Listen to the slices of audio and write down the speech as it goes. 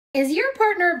Is your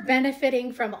partner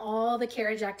benefiting from all the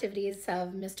carriage activities of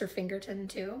Mr. Fingerton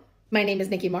too? My name is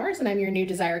Nikki Mars and I'm your new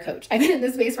desire coach. I've been in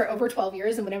this space for over 12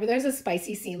 years and whenever there's a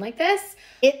spicy scene like this,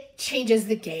 it changes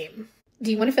the game.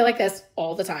 Do you want to feel like this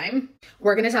all the time?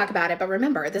 We're going to talk about it, but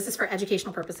remember, this is for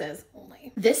educational purposes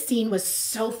only. This scene was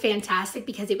so fantastic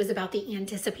because it was about the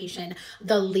anticipation,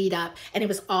 the lead up, and it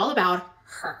was all about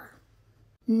her.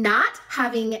 Not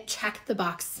having check the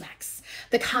box snacks,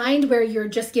 the kind where you're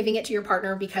just giving it to your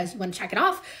partner because you want to check it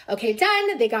off. Okay,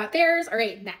 done. They got theirs. All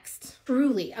right, next.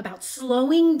 Truly about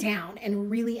slowing down and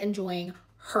really enjoying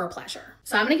her pleasure.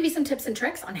 So I'm going to give you some tips and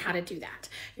tricks on how to do that.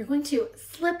 You're going to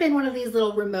slip in one of these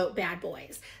little remote bad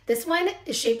boys. This one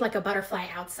is shaped like a butterfly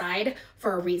outside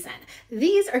for a reason.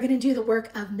 These are going to do the work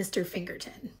of Mr.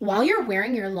 Fingerton. While you're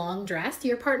wearing your long dress,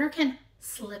 your partner can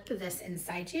slip this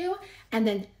inside you and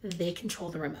then they control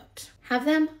the remote. Have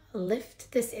them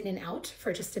lift this in and out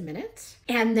for just a minute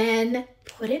and then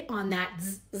put it on that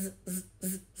zzz, zzz, zzz,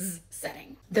 zzz, zzz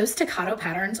setting. Those staccato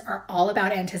patterns are all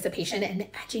about anticipation and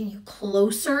edging you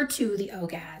closer to the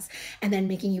orgasm and then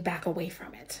making you back away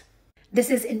from it.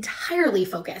 This is entirely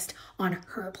focused on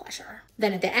her pleasure.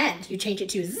 Then at the end, you change it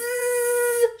to zzz,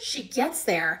 she gets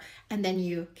there, and then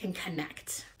you can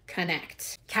connect.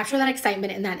 Capture that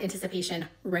excitement and that anticipation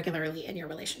regularly in your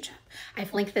relationship.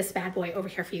 I've linked this bad boy over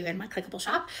here for you in my clickable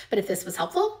shop, but if this was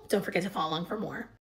helpful, don't forget to follow along for more.